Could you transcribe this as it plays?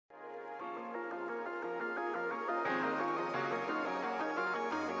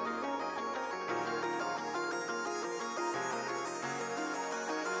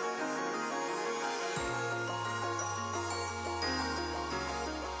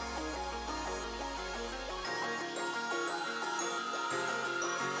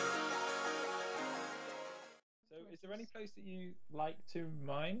place that you like to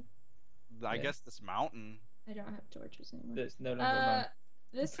mine? I guess this mountain. I don't have torches anymore. That's no longer a mine.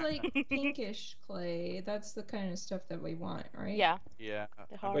 This like pinkish clay, that's the kind of stuff that we want, right? Yeah. Yeah.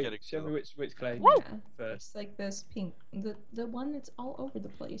 Wait, show me which clay Woo! Yeah. first. It's like this pink, the one that's all over the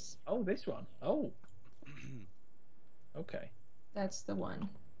place. Oh, this one. Oh. Okay. That's the one.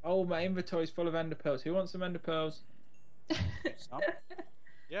 Oh, my inventory's full of ender pearls. Who wants some ender pearls?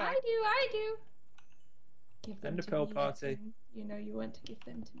 Yeah. I do. Give them Ender to pearl me, party. Edson. You know you want to give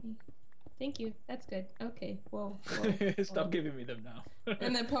them to me. Thank you. That's good. Okay. Whoa. Stop giving me them now.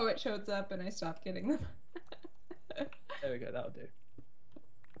 And then Poet shows up and I stop getting them. There we go. That'll do.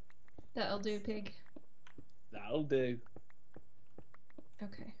 That'll do, pig. That'll do.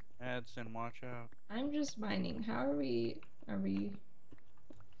 Okay. Edson, watch out. I'm just mining. How are we?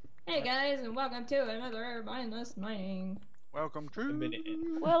 Hey guys, and welcome to another mindless mining. Welcome to A minute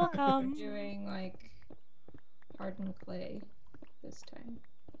in. Welcome. We're doing like hardened clay this time.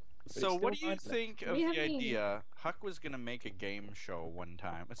 So what do you mindless. think of We the haven't even- idea? Huck was gonna make a game show one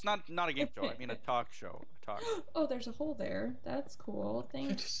time. It's not a game show. I mean a talk show. A talk. Oh, there's a hole there. That's cool. I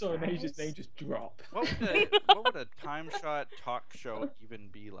Thanks. just saw Eneija's guys. name just drop. What would a TimeShot talk show even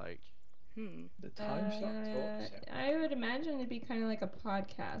be like? The time shot talk show. I would imagine it'd be kind of like a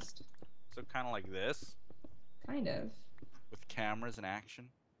podcast. So kind of like this, Kind of. with cameras and action.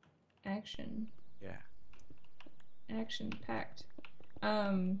 Action. Yeah. Action packed.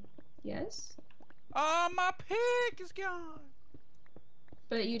 Yes? Oh, my pig is gone.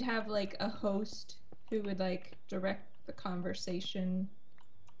 But you'd have like a host who would like direct the conversation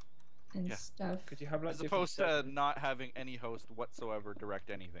and Yeah. stuff. Could you have like As different opposed to segments? not having any host whatsoever direct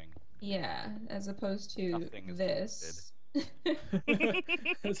anything. Yeah, as opposed to Nothing is this.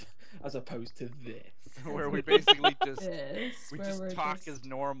 as opposed to this. Where we basically just This, we where just we're talk just- as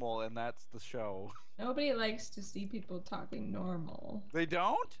normal, and that's the show. Nobody likes to see people talking normal. They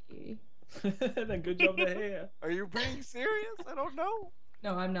don't? Then good job they're here. Are you being serious? I don't know.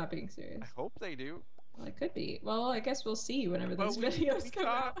 No, I'm not being serious. I hope they do. Well, it could be. Well, I guess we'll see whenever But those we videos come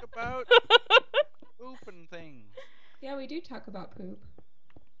talk out. about poop and things Yeah, we do talk about poop.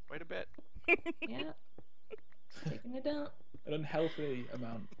 quite a bit. Yeah. Taking a dump. An unhealthy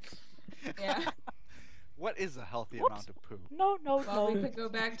amount. Yeah. What is a healthy Whoops. amount of poop? No, no, Well, we no. could go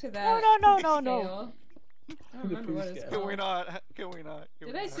back to that. no, scale. no. I don't The remember poo what it's scale. Can called. we not? Can we not? Can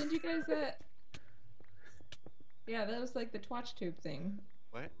Did we I not? send you guys that? Yeah, that was like the Twatch tube thing.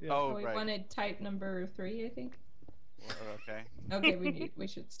 What? Yeah. Oh, we right. wanted type number 3, I think. Well, okay. Okay, we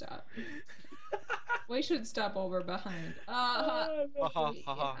should stop. We should stop while we're behind. Ha ha ha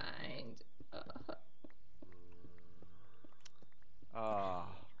ha. Behind. Ah.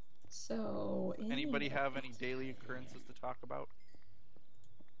 So. Anybody anyway. have any daily occurrences to talk about?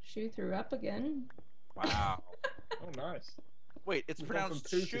 Shoe threw up again. Wow. Oh, nice. Wait, it's We've gone pronounced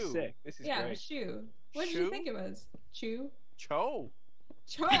from poo to shoe. sick. This is Yeah, great. shoe. What did Shoe? you think it was? Chew? Cho.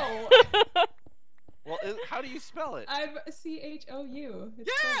 Cho! Well, how do you spell it? I'm CHOU. It's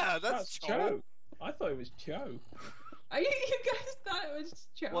Yeah, Cho. that's Cho. Cho. I thought it was Cho. Are you guys thought it was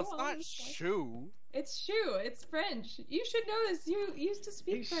Cho? Well, it's I not was like- shoe. It's shoe. It's French. You should know this. You used to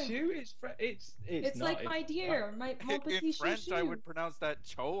speak It's French. shoe. It's It's not. like my dear, my mon petit In French, chouchou. I would pronounce that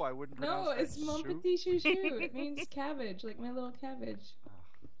Cho. I wouldn't pronounce No, that it's mon shoe. petit chouchou. It means cabbage, like my little cabbage,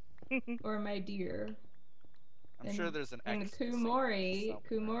 or my dear. I'm sure there's an And X kumori, somewhere.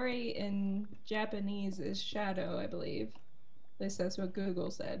 kumori in Japanese is shadow, I believe. At least that's what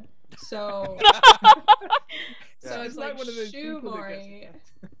Google said. So, so Yeah. it's like one of those shoe people that mori.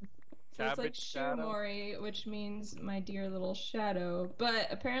 gets- So it's like Cabbage shadow. Shumori, which means my dear little shadow. But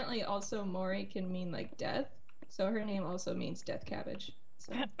apparently also Mori can mean like death. So her name also means death cabbage.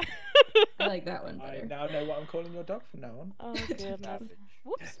 So I like that one I better. now know what I'm calling your dog from now on. Oh goodness. Cabbage.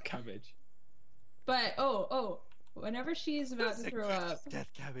 Whoops. Cabbage. But whenever she's about to throw up,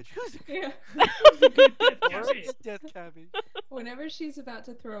 Death cabbage. Who's it? yeah, Where's death cabbage? whenever she's about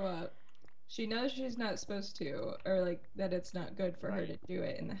to throw up, she knows she's not supposed to, or like that it's not good for her to do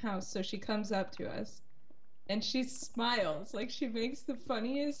it in the house. So she comes up to us, and she smiles like she makes the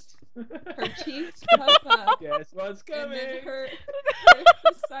funniest. Her cheeks puff up. Guess what's And coming? then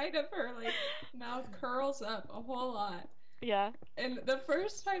the side of her like mouth curls up a whole lot. Yeah. And the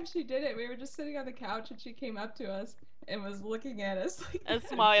first time she did it, we were just sitting on the couch, and she came up to us and was looking at us like And that,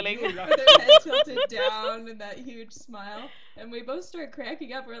 smiling. with her head tilted down and that huge smile. And we both started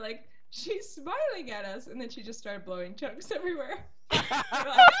cracking up. We're like, she's smiling at us, and then she just started blowing chunks everywhere. We're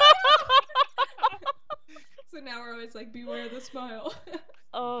like, so now we're always like, beware the smile.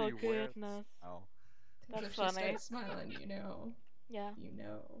 Oh Beware. goodness. Oh. That's if funny. she starts smiling, you know Yeah.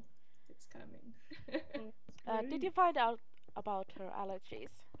 it's coming. Did you find out about her allergies?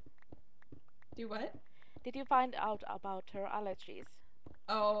 Do what? Did you find out about her allergies?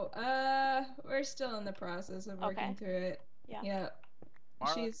 Oh, we're still in the process of working Okay. through it. Yeah. Yeah.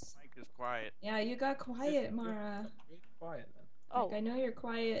 Mara, She's. Mike is quiet. Yeah, you got quiet, Mara. Really quiet then. Oh, Like, I know you're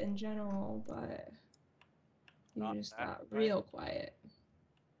quiet in general, but you Not just that got quiet. real quiet.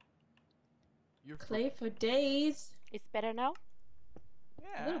 You're Play for days. it's better now?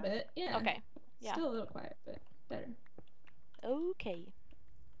 Yeah. A little bit, yeah. Okay. Yeah. Still a little quiet, but better. Okay.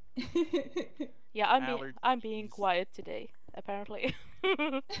 Yeah, I'm being Allergies. quiet today, apparently.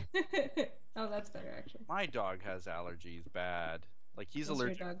 Oh, that's better actually. My dog has allergies bad. Like he's Does your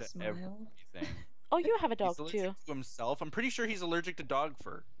allergic dog to smile? everything. Oh, you have a dog He's allergic too. to himself. I'm pretty sure he's allergic to dog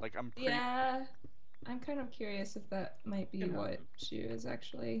fur. Like I'm pretty Yeah, I'm kind of curious if that might be Yeah. what she is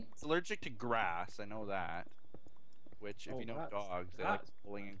actually. He's allergic to grass. I know that. Which, if Oh, you know that's- dogs, they like that's-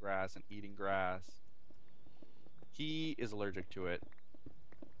 pulling in grass and eating grass. He is allergic to it.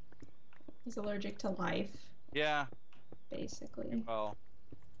 He's allergic to life, Yeah. basically. Well,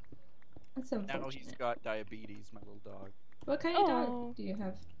 That's now unfortunate. he's got diabetes. My little dog. What kind of Oh. dog do you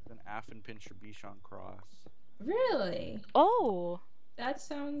have? An Affenpinscher Bichon cross. Really? Oh. That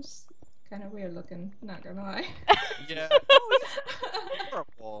sounds kind of weird looking. Not gonna lie. Yeah.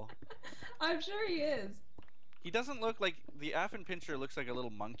 Horrible. I'm sure he is. He doesn't look like the Affenpinscher looks like a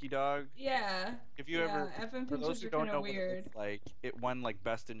little monkey dog. Yeah. If you Yeah, ever, Evan for those Pinchers who are don't kind know of what it weird. looks like, it won like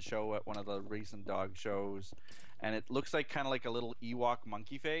best in show at one of the recent dog shows, and it looks like kind of like a little Ewok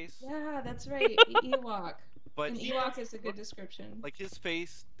monkey face. Yeah, that's right. Ewok. But An he Ewok doesn't is a good look- description. Like his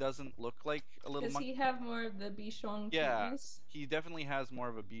face doesn't look like a little Does monkey. he have more of the Bichon Yeah. cuteness? He definitely has more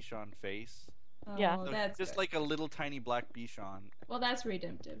of a Bichon face. Oh, Yeah. So that's just good. like a little tiny black Bichon. Well, that's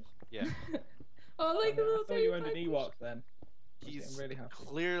redemptive. Yeah. Oh, like a I little thought you tiny owned an black Ewok then. He's I'm really happy.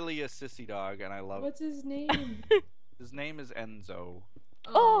 clearly a sissy dog, and I love What's his name? it. His name is Enzo.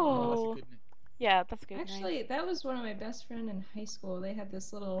 Oh. That's a good name. Yeah, that's a good. Actually, that was one of my best friend in high school. They had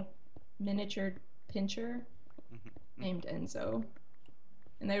this little miniature pincher Mhm. named Enzo.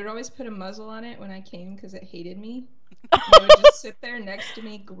 And they would always put a muzzle on it when I came because it hated me. And they would just sit there next to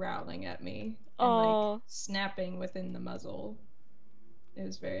me growling at me and Oh. like snapping within the muzzle. It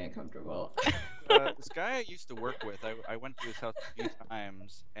was very uncomfortable. This guy I used to work with, I went to his house a few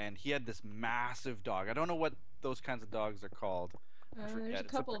times, and he had this massive dog. I don't know what those kinds of dogs are called. There's forget. a It's a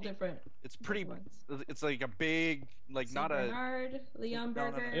couple pretty- different It's pretty. ones. It's like a big, like Saint not a. Bernard, Leon No,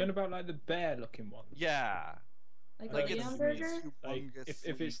 no, no. Burger. Are you on about like the bear-looking one? Yeah. Like Like a it's Leon Burger? Like humongous.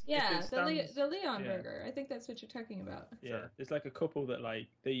 if it's Yeah, if it the stands, the Leon yeah. Burger. I think that's what you're talking about. yeah, Sure. there's like a couple that like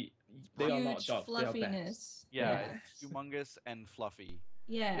they are not Huge dogs. They are bears. fluffiness. Yeah, it's humongous and fluffy.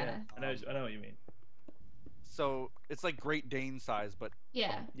 Yeah. Yeah, I know what you mean. So it's like Great Dane size, but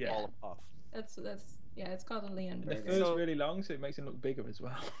Yeah. Yeah. all a puff. That's yeah. It's called a Leon And the Burger. fur's So- really long, so it makes it look bigger as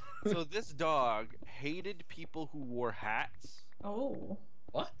well. So this dog hated people who wore hats. Oh.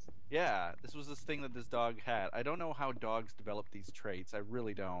 What? Yeah, this was this thing that this dog had. I don't know how dogs develop these traits. I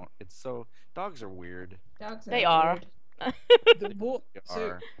really don't. It's so dogs are weird. Dogs. They are. weird. What? They So,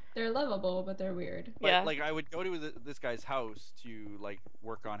 are. They're lovable, but they're weird. But, Yeah. like I would go to this guy's house to like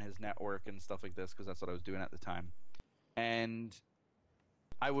work on his network and stuff like this because that's what I was doing at the time. And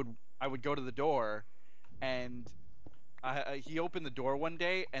I would go to the door, and he opened the door one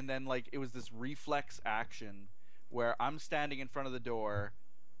day, and then like it was this reflex action where I'm standing in front of the door,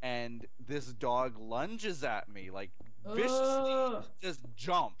 and this dog lunges at me like viciously, Ugh. just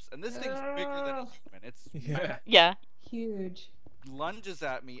jumps, and this thing's bigger than a Ugh. human. It's yeah. Yeah. Huge. lunges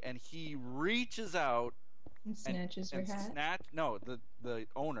at me, and he reaches out And snatches your hat. the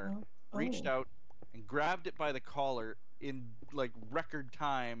owner Oh. reached Oh. out and grabbed it by the collar in like record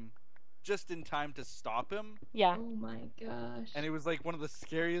time, just in time to stop him. Yeah. Oh my gosh. And it was like one of the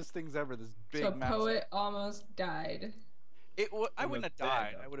scariest things ever. This big So massive. Poet almost died. I From wouldn't a have bear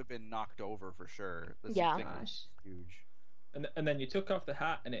died. dog. I would have been knocked over for sure. This Yeah. thing was Gosh. huge. And then you took off the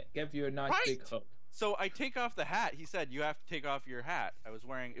hat, and it gave you a nice Right. big hug. So I take off the hat. He said, "You have to take off your hat." It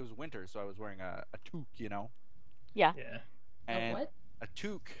was winter, so I was wearing a toque, you know, Yeah. A and what? a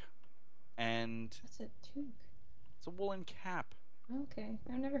toque, and What's a toque? it's a woolen cap. Okay.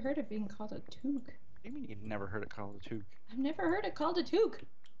 I've never heard it being called a toque. What do you mean you've never heard it called a toque? I've never heard it called a toque.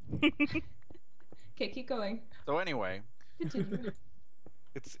 Okay, keep going. So anyway, Continue.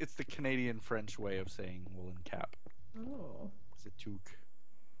 it's the Canadian French way of saying woolen cap. Oh. It's a toque.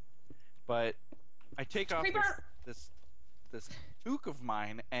 But I take off Creeper! this toque of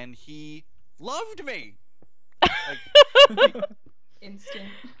mine, and he loved me Instant.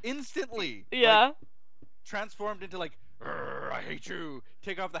 instantly. Yeah. Like, transformed into like, "Urgh, I hate you.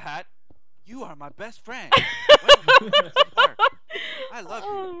 Take off the hat. You are my best friend. When we go to the park, I love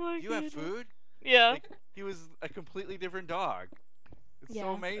Oh you. my You have goodness. food? Yeah. Like, he was a completely different dog. It's so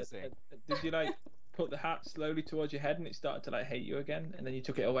Yeah. amazing. Did you like put the hat slowly towards your head and it started to like hate you again, and then you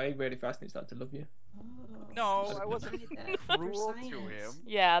took it away really fast and it started to love you? Oh, No, you I should wasn't try that for cruel to science. him.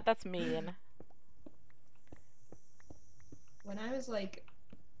 Yeah, that's mean. When I was like,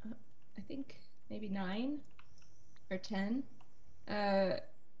 I think maybe 9 or 10,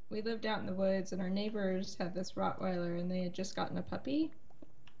 we lived out in the woods, and our neighbors had this Rottweiler, and they had just gotten a puppy.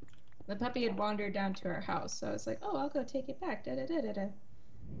 The puppy had wandered down to our house, so I was like, oh, I'll go take it back. Da da da da da.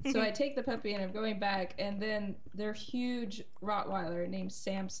 So I take the puppy, and I'm going back, and then their huge Rottweiler named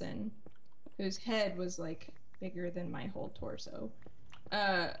Samson, whose head was like bigger than my whole torso,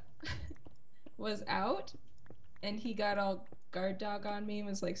 was out, and he got all guard dog on me and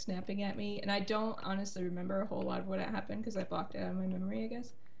was like snapping at me, and I don't honestly remember a whole lot of what happened because I blocked it out of my memory, I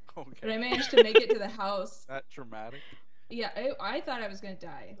guess. But I Okay. managed to make it to the house. That traumatic. Yeah, I thought I was gonna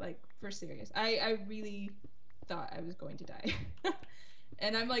die, like, for serious. I really thought I was going to die.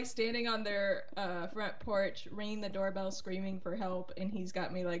 And I'm like standing on their front porch, ringing the doorbell, screaming for help, and he's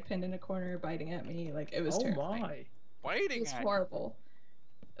got me like pinned in a corner, biting at me. Like, it was Oh terrifying. my! It Biting was at horrible.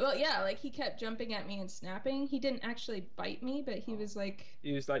 Well, yeah, like he kept jumping at me and snapping. He didn't actually bite me, but he was like,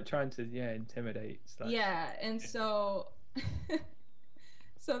 He was like trying to intimidate. It's like, yeah. And so,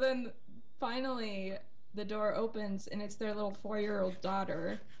 so then finally the door opens and it's their little 4-year-old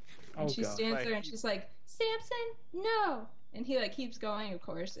daughter, and Oh she god. stands Like, there and she's like, Samson, no. And he like keeps going, of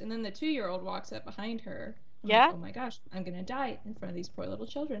course. And then the 2-year-old walks up behind her. I'm Yeah? like, oh my gosh, I'm gonna die in front of these poor little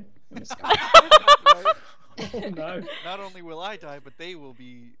children. From a Scottish Right? Oh no! Not only will I die, but they will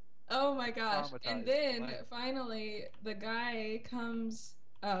be. Oh my gosh. And Traumatized then for life. finally the guy comes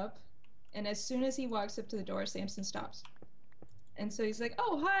up, and as soon as he walks up to the door, Samson stops. And so he's like,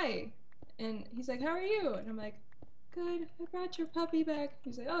 oh, hi. And he's like, how are you? And I'm like, good, I brought your puppy back.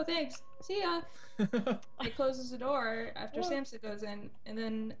 He's like, oh, thanks, see ya. He closes the door after What? Samson goes in, and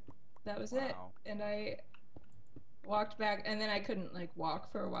then that was it. Wow. And I walked back, and then I couldn't like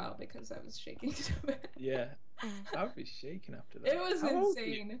walk for a while because I was shaking so bad. Yeah, Mm. I would be shaking after that. It was How old were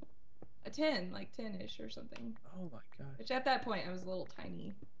you? insane. A 10, like 10-ish or something. Oh my god. Which at that point I was a little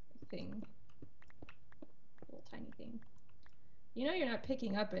tiny thing. Little tiny thing. You know you're not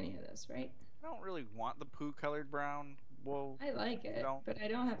picking up any of this, right? I don't really want the poo-colored brown wool. I like it, don't but I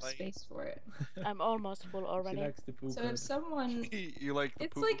don't have like- space for it. I'm almost full She already. likes the poo. So if someone... You like the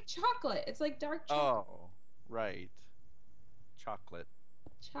It's poo? like chocolate. It's like dark chocolate. Oh, right. Chocolate.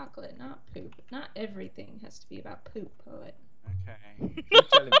 Chocolate, not poop. Not everything has to be about poop, poet. Okay.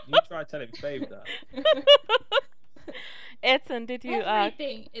 You try telling Fabe that. Edson, did you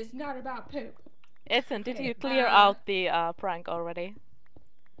Everything is not about poop. Edson, did Okay, you clear out the prank already?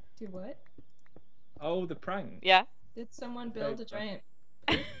 Do what? Oh, the prank. Yeah. Did someone build a giant...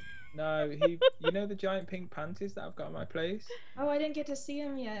 No, you know the giant pink panties that I've got in my place? Oh, I didn't get to see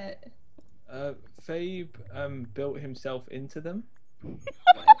him yet. Fabe built himself into them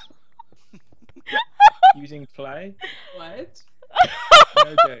using clay. What?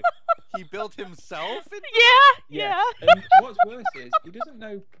 No joke. He built himself in Yeah. And what's worse is he doesn't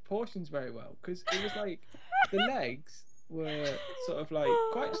know proportions very well, because it was like the legs were sort of like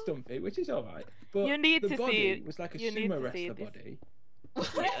quite stumpy, which is alright, but You need the to body see it. was like a You need sumo to see wrestler this. body.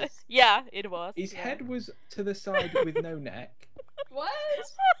 What? Yeah, it was. His yeah. head was to the side with no neck, What?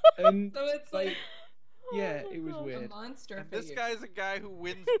 and So it's like yeah, Oh my it was God. a weird. monster And this figure. guy's a guy who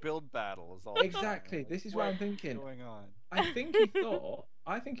wins build battles all the Exactly. time. This is what I'm thinking. What's going on? I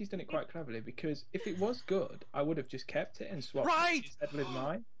think he's done it quite cleverly, because if it was good, I would have just kept it and swapped Right! his head with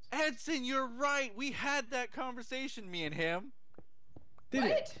mine. Edson, you're right. We had that conversation, me and him. Did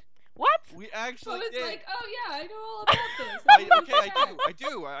What? it? What? We So actually it's did. like, oh yeah, I know all about this.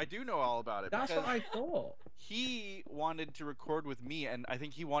 I do know all about it. That's because what I thought. he wanted to record with me, and I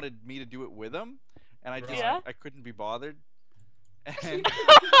think he wanted me to do it with him, and I just Yeah. I couldn't be bothered. And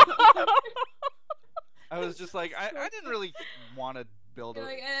I was just like, I didn't really want to build You're a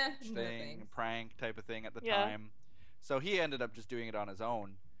like, no thing, thanks. prank type of thing at the Yeah. time. So he ended up just doing it on his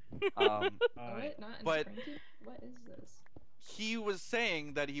own. Alright. What? Not in But- Frankie? What is this? He was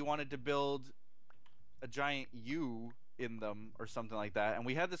saying that he wanted to build a giant U in them or something like that, and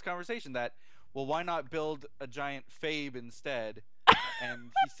we had this conversation that, well, why not build a giant Fabe instead?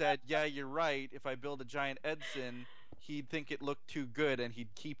 And he said, yeah, you're right. If I build a giant Edson, he'd think it looked too good and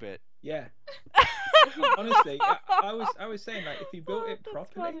he'd keep it. Yeah. Honestly, I was saying, like, if he built it That's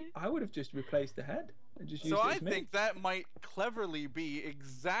properly, funny. I would have just replaced the head and just used So it I as me. think that might cleverly be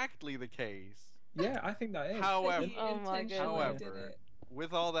exactly the case. Yeah, I think that is. However- He Oh my intentionally goodness. did it.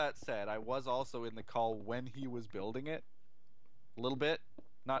 with all that said, I was also in the call when he was building it. A little bit.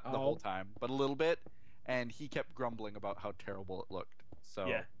 Not the whole time, but a little bit. And he kept grumbling about how terrible it looked. So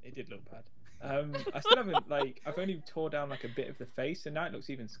Yeah, it did look bad. I still haven't, like, I've only tore down like a bit of the face, and now it looks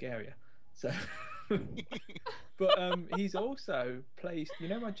even scarier. So, but he's also placed, you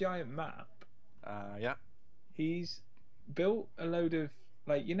know, my giant map. Yeah. He's built a load of,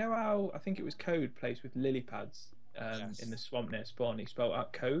 like, you know how I think it was Code placed with lily pads in the swamp near spawn. He spelled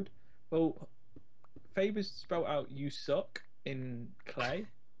out Code. Well, Faber's spelled out "you suck" in clay.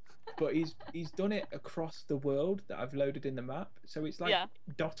 But he's done it across the world that I've loaded in the map, so it's like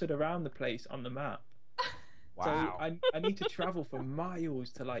dotted around the place on the map. Wow. So I need to travel for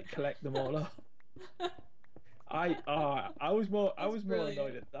miles to like collect them all up. I was more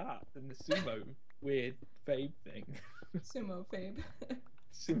annoyed at that than the sumo weird Fabe thing. Sumo Fabe.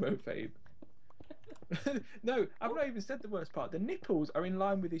 Sumo Fabe. No, I've not even said the worst part. The nipples are in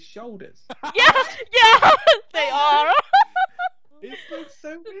line with his shoulders. Yeah, they are. It looks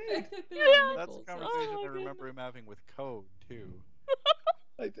so weird. That's a conversation I remember him having with Code too.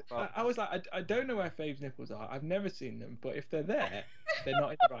 Like, I was like, I don't know where Fabe's nipples are. I've never seen them, but if they're there, they're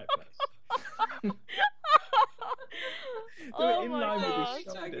not in the right place. Oh in my line with his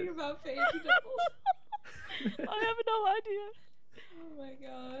gosh. Talking shoulders. about Fabe's nipples. I have no idea. Oh my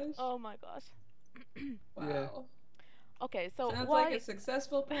gosh. Oh my gosh. Wow. Yeah. Okay, so Sounds why? like a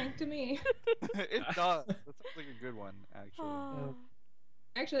successful prank to me. It does. That sounds like a good one, actually.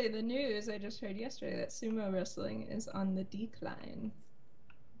 Actually, the news I just heard yesterday that sumo wrestling is on the decline.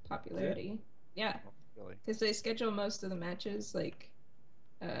 Popularity. Yeah, Really. because they schedule most of the matches like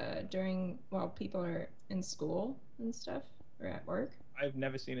while people are in school and stuff or at work. I've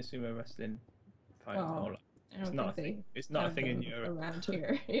never seen a sumo wrestling fight. Well, I don't It's not a think thing. It's not a have thing in them Europe. around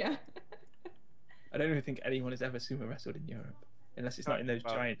here. Yeah. I don't even think anyone has ever sumo wrestled in Europe, unless it's not in those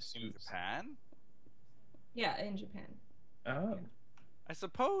giant In suits. Japan? Yeah, in Japan. Oh, I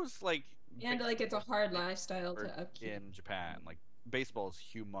suppose, like... And like it's a hard lifestyle to upkeep. in Japan. Like, baseball's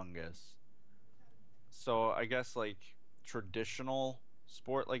humongous. So I guess, like, traditional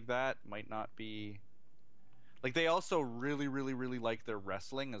sport like that might not be... Like, they also really, really, really like their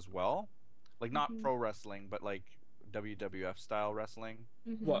wrestling as well. Like, not pro wrestling, but, like, WWF style wrestling.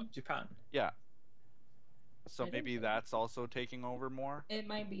 what, Japan? Yeah. So I don't maybe know. that's also taking over more. It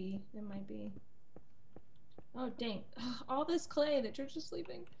might be. It might be. Oh dang! All this clay that you're just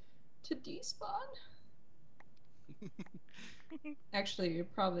leaving to despawn. Actually, you're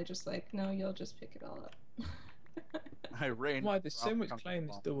probably just like, no, you'll just pick it all up. I rain. Why, there's so much clay in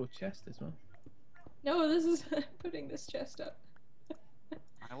this double chest as well. No, this is putting this chest up.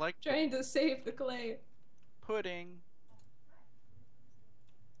 I like Trying to save the clay. pudding.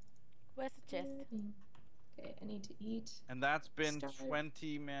 Where's the chest? Okay, I need to eat. And that's been Start.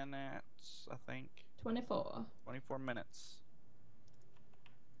 20 minutes, I think. 24. 24 minutes.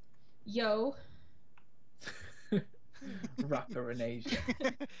 Yo. Rapper Eneija.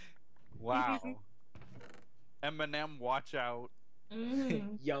 Wow. Eminem, watch out.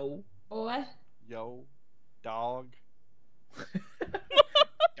 Yo. Boy. Yo. Dog.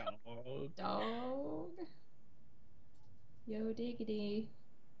 Dog. Dog. Yo diggity.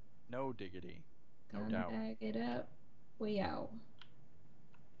 No diggity. No Gonna doubt. bag it up. We out.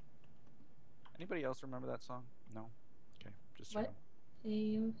 Anybody else remember that song? No? Okay. Just What? Hey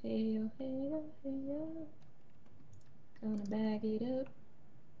yo, hey yo, hey yo, hey yo. Gonna bag it up.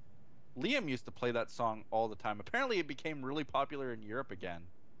 Liam used to play that song all the time. Apparently it became really popular in Europe again.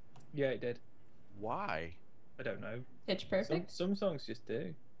 Yeah, it did. Why? I don't know. Pitch Perfect. Some songs just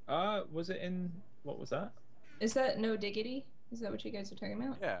do. Was it in... What was that? Is that No Diggity? Is that what you guys are talking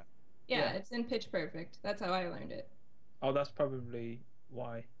about? Yeah. Yeah, it's in Pitch Perfect. That's how I learned it. Oh, that's probably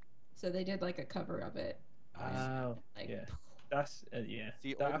why. So they did like a cover of it. Oh, Like, yeah. That's... yeah.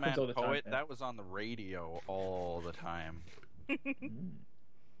 See, that Old happens Man all the time. Poet, yeah. that was on the radio all the time. Mm.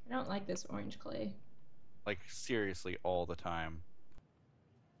 I don't like this orange clay. Like, seriously, all the time.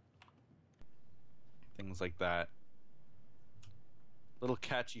 Things like that. Little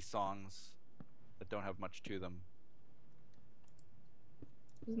catchy songs that don't have much to them.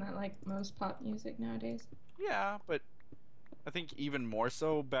 Isn't that like most pop music nowadays? Yeah, but I think even more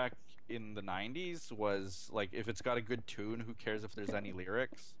so back in the 90s was, like, if it's got a good tune, who cares if there's any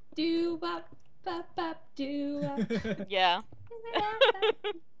lyrics? Do bop bop bop do bop. Yeah.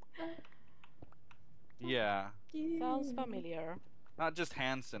 Yeah. Sounds familiar. Not just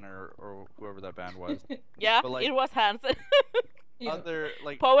Hanson or whoever that band was. Yeah, But, like- it was Hanson. Yeah. Other,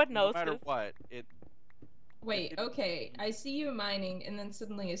 like, Poet no knows matter this. what, it... Wait, okay. I see you mining, and then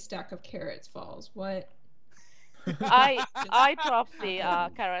suddenly a stack of carrots falls. What? I dropped the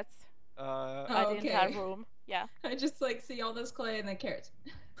carrots. I didn't have okay. room. Yeah. I just like see all this clay and then carrots.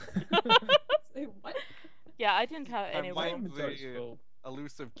 Say what? Yeah, I didn't have I any might room. Inventory's the- full.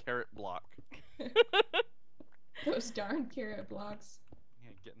 Elusive carrot block. Those darn carrot blocks. Yeah,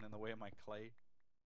 getting in the way of my clay.